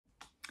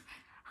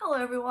Hello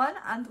everyone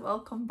and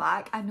welcome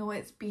back. I know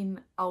it's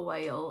been a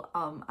while.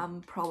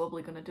 I'm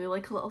probably gonna do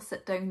like a little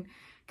sit down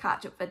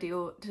catch up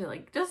video to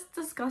like just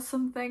discuss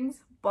some things,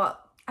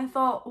 but I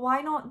thought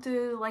why not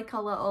do like a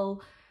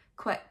little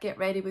quick get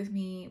ready with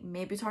me,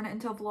 maybe turn it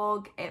into a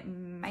vlog. It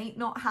might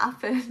not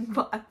happen,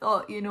 but I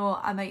thought, you know,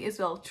 I might as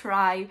well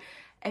try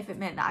if it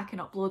meant that I can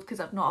upload, because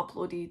I've not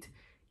uploaded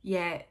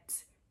yet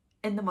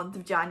in the month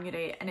of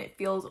January and it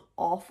feels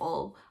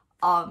awful.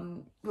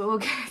 We'll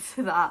get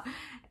to that.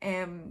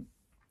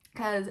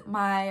 Because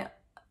my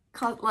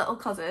little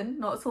cousin,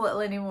 not so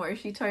little anymore,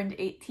 she turned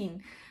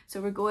 18,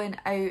 so we're going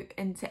out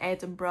into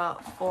Edinburgh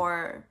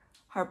for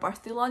her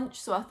birthday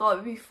lunch, so I thought it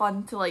would be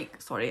fun to like,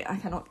 sorry I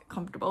cannot get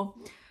comfortable,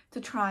 to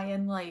try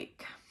and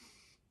like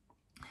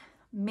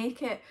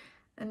make it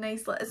a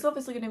nice, it's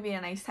obviously going to be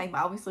a nice time, but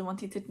I obviously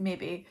wanted to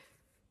maybe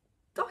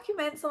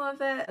document some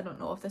of it. I don't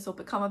know if this will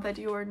become a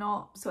video or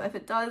not, so if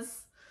it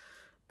does,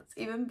 that's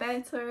even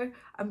better.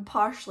 I'm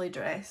partially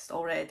dressed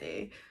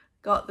already,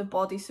 got the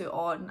bodysuit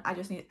on.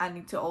 I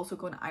need to also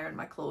go and iron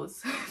my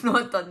clothes. I've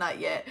not done that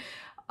yet.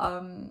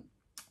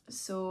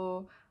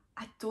 So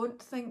I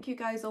don't think you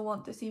guys will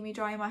want to see me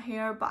dry my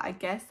hair, but I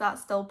guess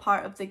that's still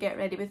part of the get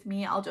ready with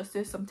me. I'll just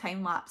do some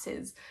time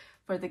lapses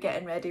for the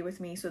getting ready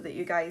with me so that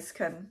you guys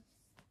can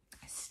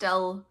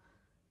still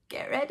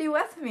get ready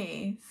with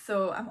me.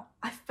 So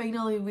I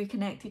finally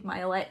reconnected my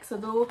Alexa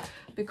though,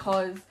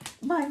 because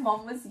my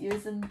mum was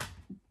using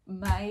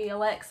my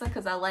Alexa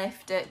because I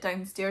left it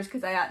downstairs,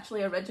 because I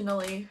actually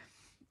originally,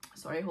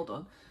 sorry, hold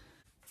on,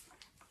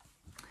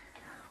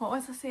 what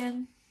was I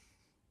saying?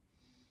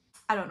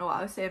 I don't know what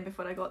I was saying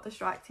before I got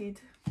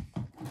distracted.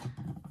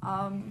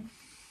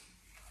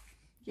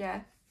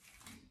 Yeah,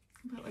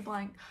 completely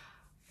blank.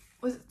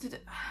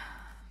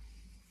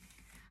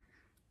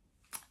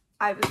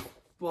 I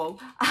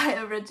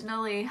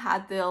originally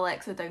had the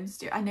Alexa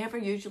downstairs. I never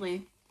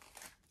usually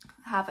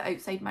have it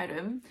outside my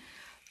room,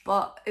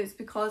 but it was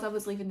because I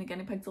was leaving the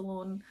guinea pigs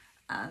alone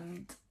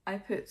and I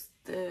put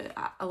the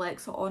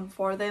Alexa on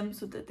for them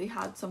so that they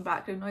had some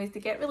background noise. They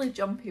get really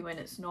jumpy when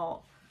there's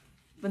no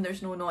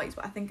noise,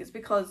 but I think it's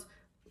because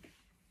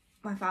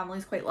my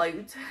family's quite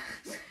loud.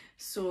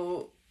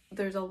 So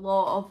there's a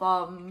lot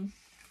of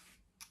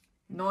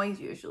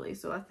noise usually,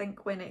 so I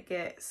think when it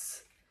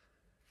gets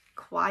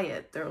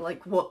quiet they're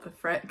like, what the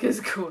frick is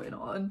going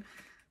on?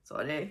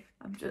 Sorry,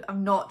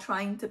 I'm not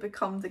trying to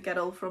become the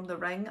girl from The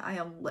Ring. I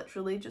am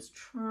literally just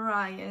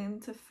trying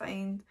to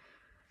find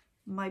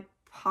my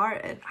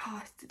part in.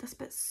 This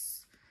bit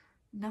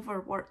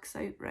never works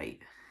out right.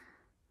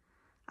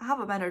 I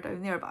have a mirror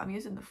down there, but I'm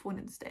using the phone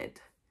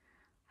instead.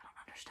 I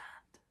don't understand.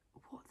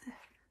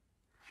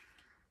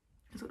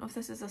 I don't know if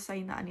this is a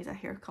sign that I need a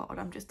haircut or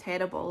I'm just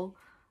terrible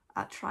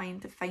at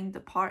trying to find the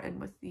part in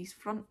with these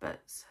front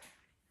bits.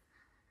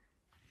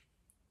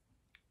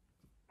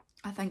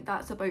 I think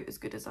that's about as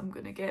good as I'm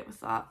going to get with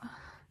that.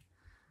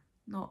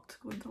 Not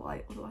going to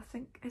lie, although I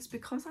think it's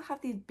because I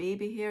have these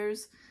baby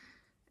hairs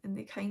and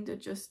they kind of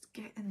just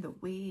get in the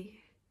way.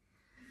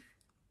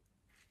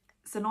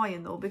 It's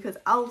annoying though, because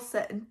I'll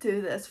sit and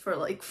do this for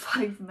like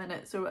 5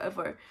 minutes or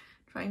whatever,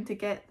 trying to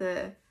get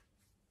the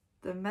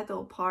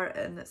middle part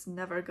in that's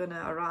never going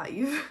to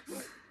arrive.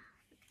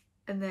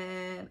 And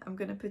then I'm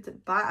going to put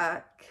it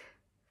back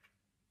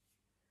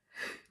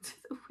to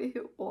the way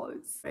it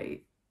was.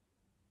 Right.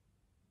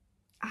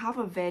 I have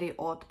a very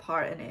odd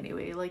part in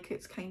anyway, like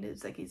it's kind of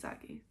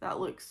ziggy-zaggy. That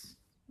looks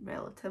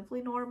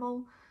relatively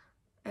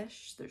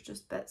normal-ish. There's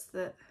just bits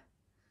that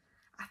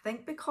I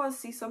think, because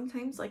see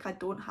sometimes like I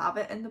don't have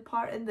it in the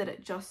part in that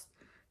it just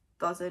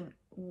doesn't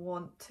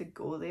want to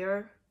go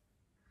there.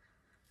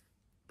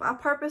 But I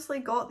purposely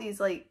got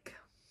these like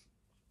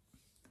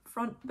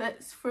front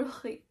bits for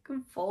like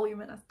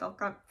volume and I still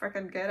can't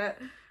freaking get it.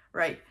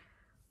 Right,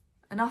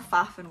 enough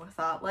faffing with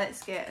that.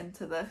 Let's get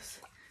into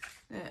this.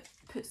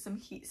 Put some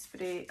heat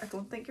spray. I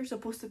don't think you're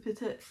supposed to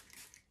put it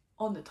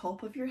on the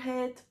top of your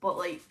head, but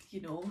like,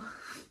 you know,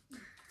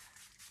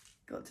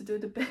 got to do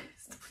the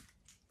best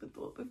with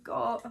what we've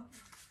got.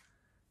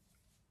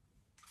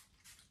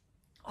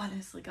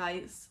 Honestly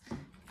guys,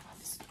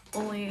 it's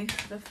only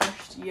the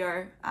first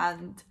year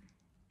and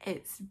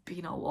it's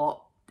been a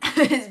lot.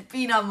 It's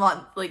been a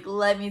month, like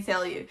let me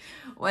tell you.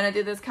 When I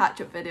do this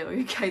catch-up video,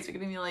 you guys are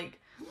gonna be like,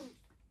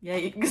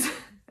 yikes.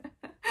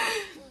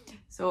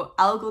 So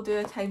I'll go do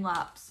a time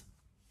lapse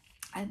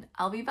and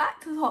I'll be back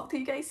to talk to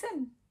you guys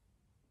soon.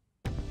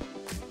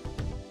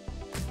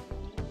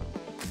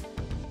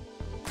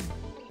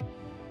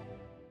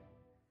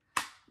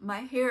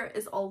 My hair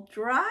is all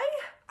dry.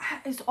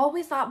 It's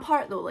always that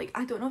part though, like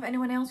I don't know if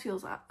anyone else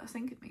feels that. I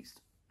think it makes,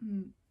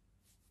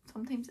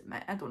 sometimes it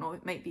might, I don't know,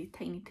 it might be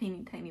tiny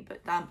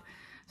bit damp,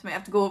 so I might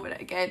have to go over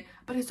it again,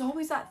 but it's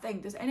always that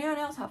thing. Does anyone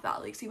else have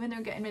that? Like, see when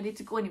they're getting ready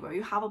to go anywhere,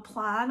 you have a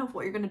plan of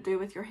what you're going to do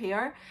with your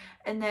hair,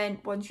 and then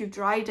once you've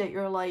dried it,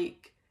 you're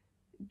like,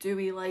 do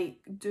we like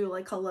do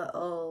like a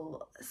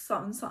little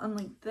something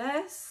like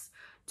this?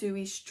 Do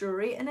we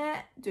straighten it?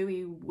 Do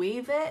we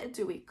wave it?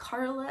 Do we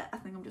curl it? I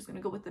think I'm just going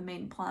to go with the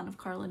main plan of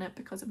curling it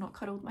because I've not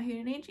curled my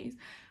hair in ages.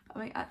 I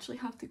might actually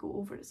have to go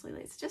over it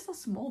slightly. It's just a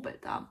small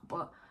bit damp,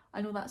 but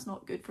I know that's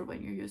not good for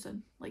when you're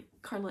using like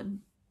curling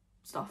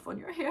stuff on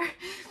your hair.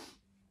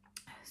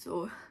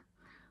 So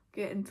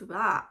get into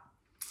that.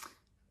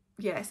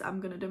 Yes, I'm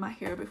going to do my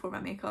hair before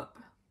my makeup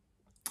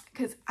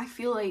because I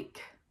feel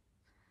like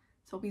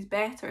it's always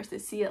better to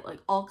see it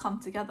like all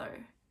come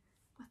together.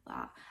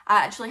 That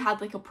I actually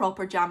had like a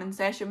proper jamming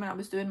session when I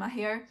was doing my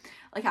hair.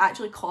 Like I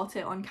actually caught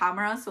it on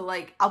camera, so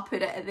like I'll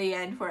put it at the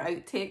end for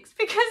outtakes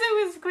because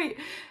it was quite...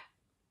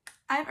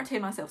 I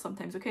entertain myself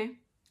sometimes, okay?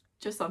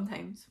 Just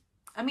sometimes.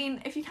 I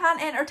mean, if you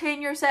can't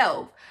entertain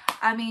yourself,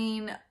 I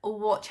mean,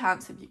 what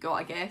chance have you got,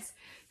 I guess?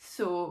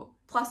 So,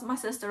 plus my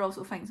sister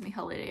also finds me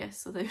hilarious,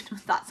 so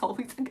that's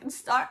always a good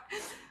start.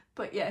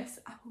 But yes,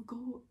 I will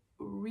go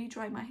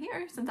re-dry my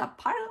hair since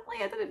apparently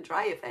I didn't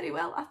dry it very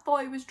well. I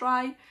thought it was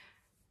dry,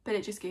 but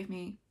it just gave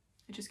me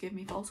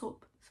false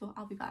hope. So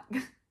I'll be back.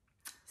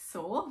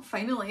 So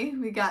finally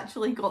we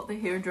actually got the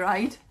hair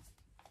dried.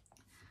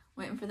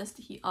 Waiting for this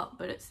to heat up,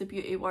 but it's the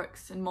Beauty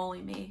Works and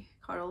Molly May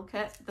curl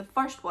kit. The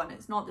first one,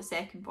 it's not the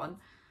second one,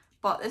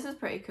 but this is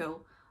pretty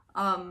cool.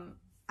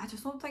 I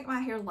just don't think my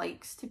hair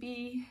likes to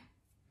be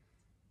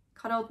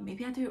curled.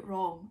 Maybe I do it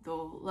wrong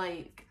though.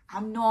 Like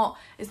I'm not,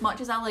 as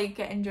much as I like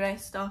getting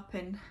dressed up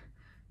and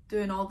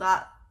doing all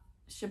that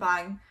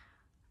shebang,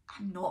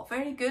 I'm not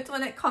very good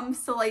when it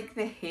comes to like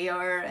the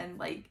hair and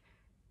like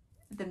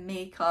the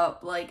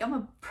makeup. Like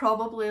I'm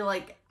probably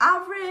like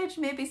average,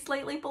 maybe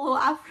slightly below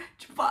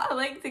average, but I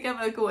like to give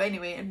it a go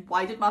anyway. And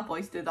why did my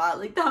voice do that?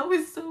 Like that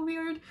was so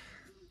weird.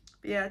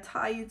 But yeah,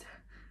 tied,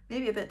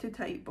 maybe a bit too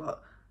tight,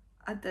 but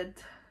I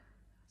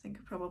think I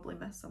probably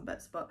missed some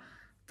bits, but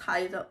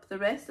tied up the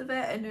rest of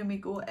it, and then we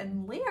go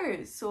in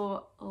layers.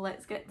 So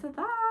let's get to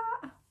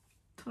that.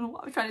 Don't know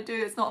what I'm trying to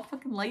do. It's not a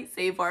fucking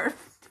lightsaber.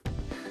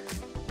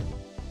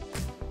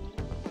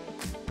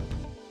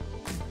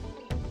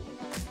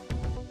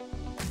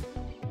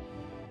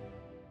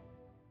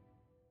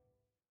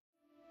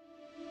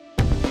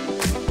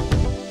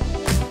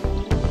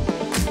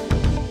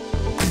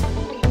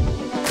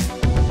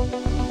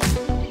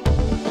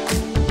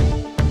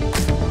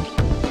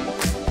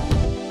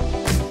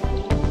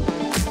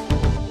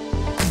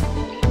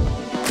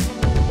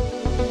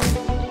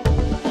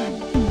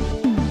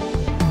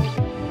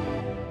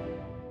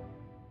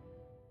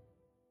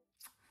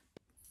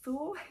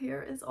 So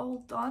hair is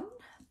all done.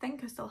 I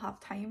think I still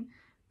have time.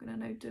 I'm gonna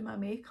now do my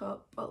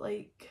makeup, but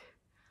like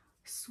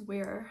I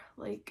swear,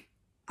 like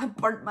I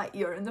burnt my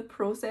ear in the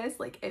process.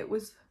 Like it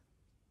was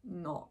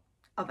not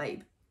a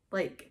vibe,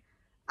 like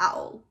at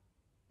all.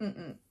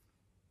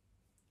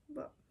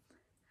 But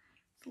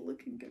it's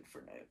looking good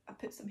for now. I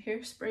put some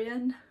hairspray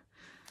in,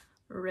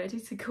 ready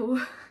to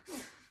go.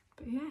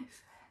 But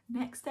yes,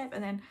 next step,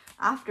 and then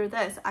after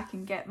this I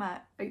can get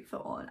my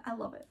outfit on. I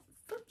love it,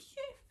 so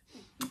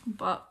cute.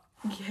 But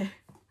yeah,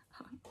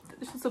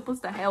 this is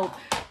supposed to help,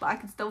 but I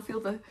can still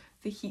feel the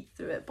heat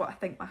through it, but I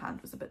think my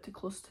hand was a bit too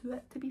close to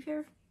it, to be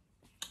fair.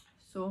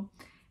 So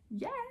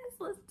yes,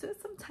 let's do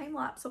some time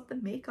lapse of the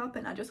makeup,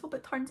 and I just hope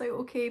it turns out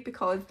okay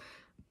because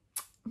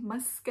my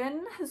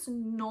skin has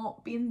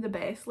not been the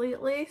best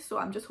lately, so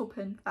I'm just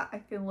hoping that I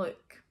can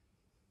look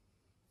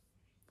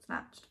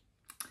snatched.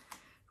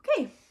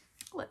 Okay,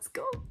 let's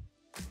go.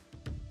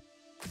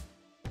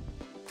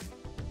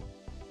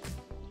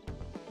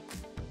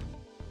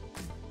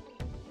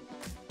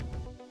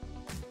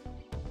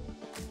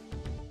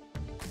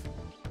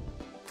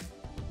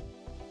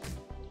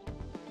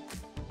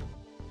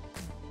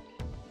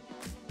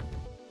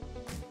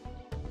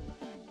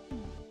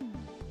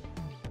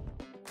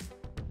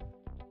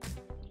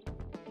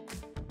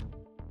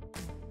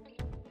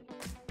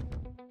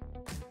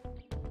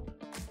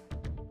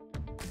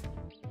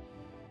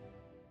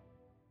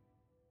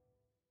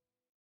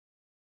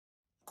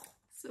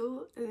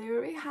 So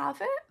there we have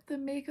it. The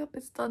makeup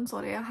is done.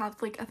 Sorry, I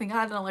think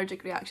I had an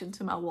allergic reaction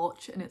to my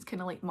watch and it's kind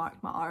of like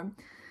marked my arm.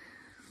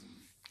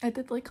 I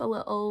did like a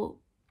little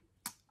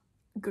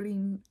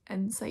green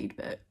inside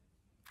bit.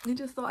 I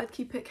just thought I'd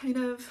keep it kind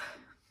of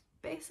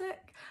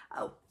basic.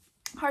 Oh,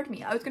 pardon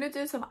me, I was going to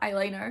do some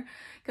eyeliner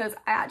because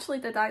I actually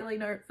did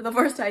eyeliner for the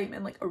first time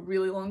in like a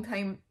really long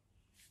time.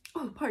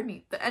 Oh, pardon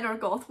me, the inner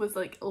goth was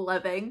like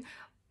living,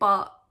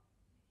 but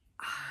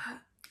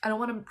I don't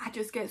want to, I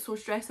just get so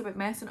stressed about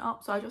messing it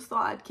up, so I just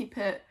thought I'd keep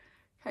it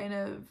kind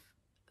of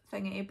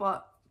thingy,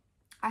 but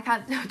I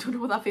can't, I don't know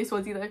what that face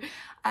was either.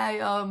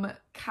 I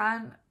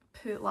can't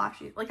put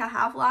lashes, like I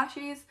have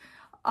lashes,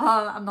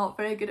 I'm not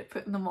very good at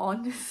putting them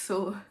on,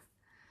 so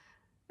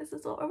this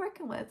is what we're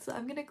working with. So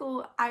I'm gonna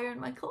go iron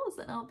my clothes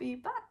and I'll be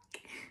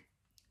back.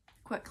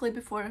 Quickly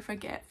before I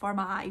forget, for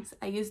my eyes,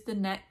 I used the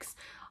NYX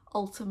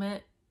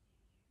Ultimate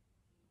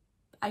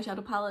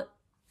eyeshadow palette.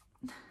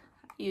 I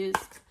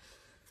used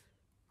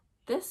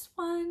this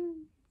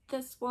one,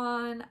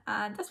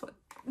 and this one.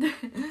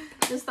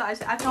 Just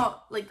that I've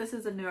not, like, this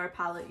is a newer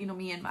palette, you know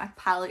me and my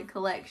palette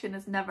collection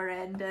is never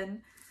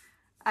ending.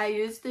 I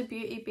used the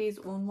Beauty Bay's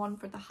own one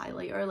for the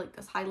highlighter. Like,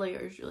 this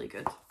highlighter is really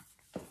good.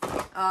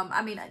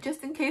 I mean,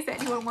 just in case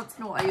anyone wants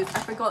to know what I used, I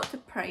forgot to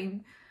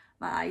prime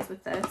my eyes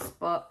with this,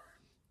 but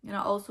you know,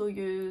 I also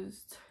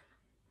used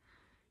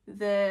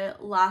the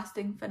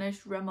Lasting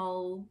Finish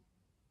Rimmel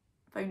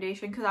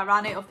foundation because I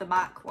ran out of the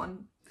MAC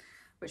one,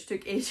 which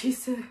took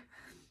ages to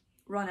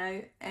run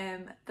out.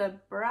 The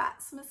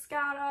Bratz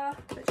mascara,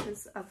 which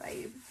is a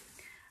vibe,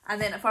 and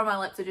then for my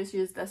lips I just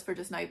used this for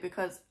just now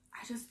because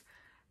I just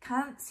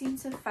can't seem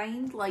to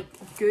find like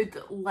good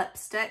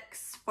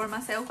lipsticks for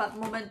myself at the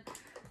moment.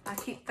 I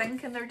keep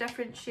thinking they're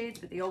different shades,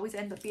 but they always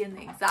end up being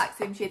the exact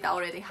same shade that I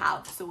already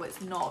have, so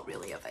it's not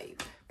really a vibe.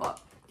 But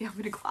yeah, I'm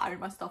gonna go iron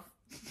my stuff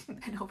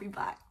and I'll be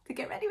back to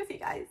get ready with you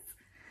guys.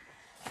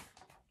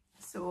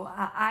 So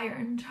I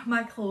ironed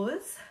my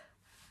clothes.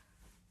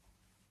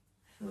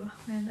 So I'm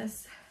wearing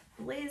this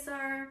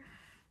blazer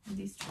and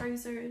these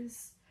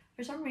trousers.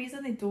 For some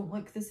reason they don't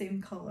look the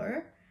same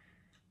colour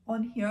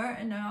on here,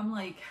 and now I'm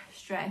like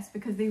stressed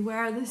because they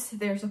wear this,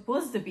 they're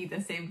supposed to be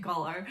the same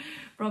colour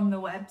from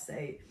the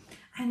website.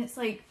 And it's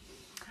like,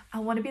 I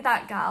want to be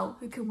that gal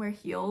who can wear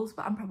heels,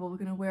 but I'm probably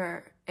going to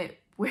wear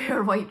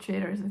white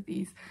trainers with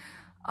these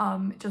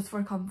just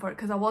for comfort,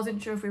 because I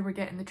wasn't sure if we were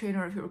getting the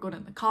trainer or if we were going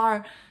in the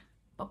car.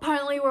 But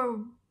apparently we're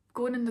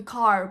going in the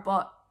car,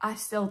 but I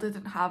still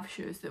didn't have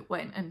shoes that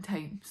went in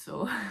time.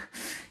 So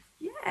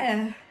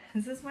yeah,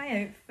 this is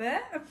my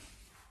outfit.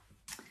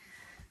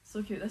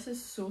 So cute. This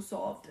is so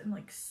soft and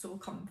like so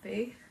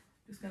comfy.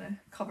 Just gonna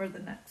cover the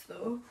knits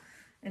though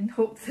and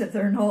hope that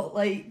they're not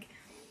like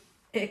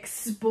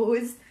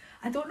exposed.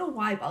 I don't know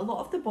why, but a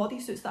lot of the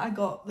bodysuits that I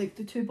got, like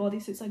the 2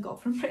 bodysuits I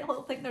got from Pretty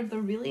Little Thing, they're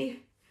the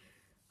really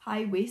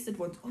high-waisted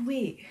ones. Oh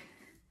wait,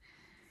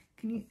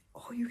 can you,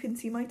 oh, you can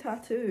see my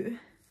tattoo.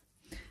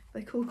 If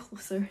I go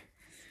closer,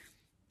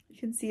 you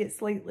can see it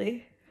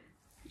slightly,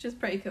 which is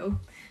pretty cool.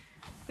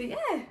 But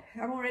yeah,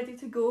 I'm all ready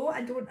to go.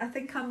 I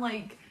think I'm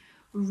like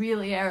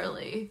really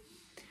early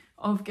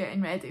of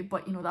getting ready,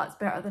 but you know, that's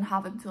better than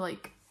having to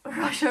like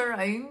rush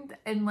around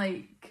and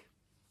like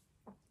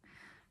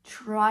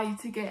try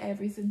to get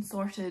everything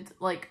sorted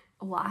like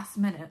last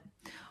minute.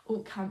 Oh,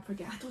 can't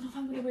forget, I don't know if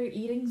I'm gonna wear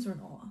earrings or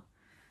not.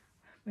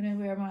 I'm gonna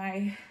wear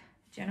my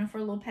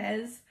Jennifer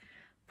Lopez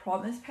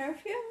Promise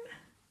perfume.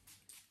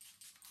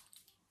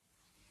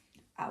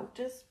 Ow,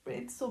 just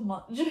sprayed so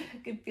much. I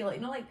could feel it,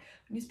 you know, like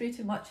when you spray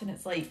too much and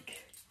it's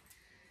like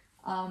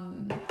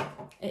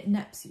it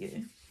nips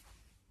you.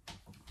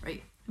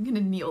 Right, I'm gonna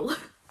kneel.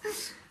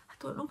 I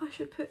don't know if I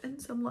should put in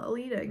some little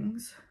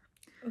earrings.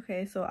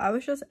 Okay, so I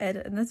was just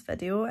editing this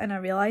video and I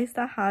realised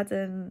I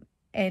hadn't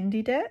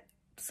ended it.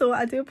 So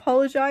I do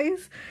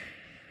apologise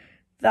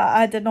that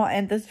I did not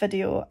end this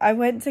video. I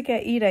went to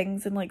get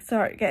earrings and like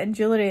start getting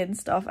jewellery and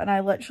stuff, and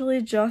I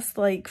literally just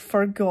like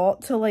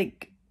forgot to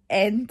like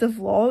end the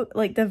vlog,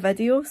 like the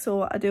video,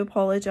 so I do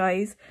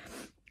apologise.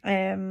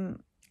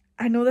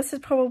 I know this is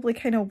probably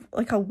kind of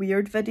like a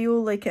weird video,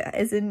 like it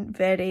isn't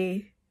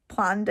very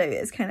planned out,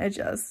 it's kind of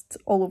just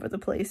all over the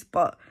place,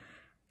 but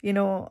you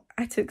know,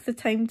 I took the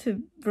time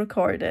to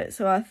record it,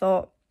 so I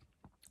thought,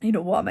 you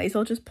know what, I might as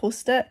well just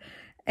post it.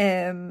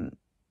 And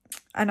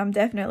I'm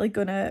definitely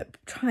gonna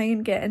try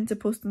and get into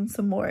posting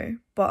some more,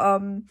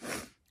 but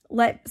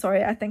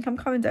sorry, I think I'm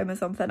coming down with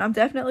something. I'm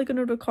definitely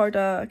gonna record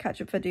a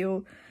catch-up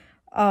video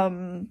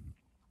and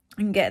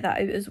get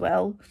that out as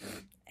well.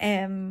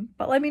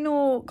 But let me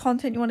know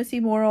content you want to see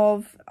more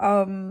of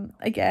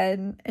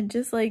again, and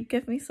just like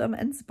give me some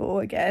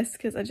inspo, I guess,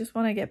 because I just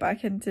want to get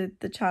back into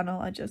the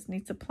channel. I just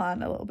need to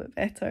plan a little bit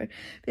better.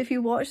 But if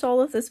you watched all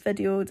of this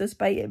video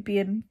despite it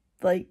being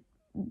like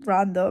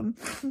random,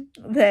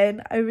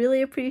 then I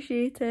really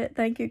appreciate it.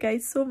 Thank you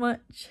guys so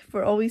much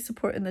for always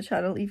supporting the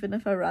channel, even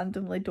if I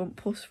randomly don't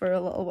post for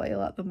a little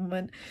while at the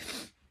moment.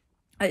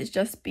 It's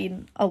just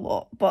been a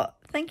lot, but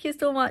thank you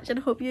so much and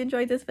I hope you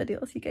enjoyed this video.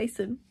 I'll see you guys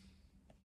soon.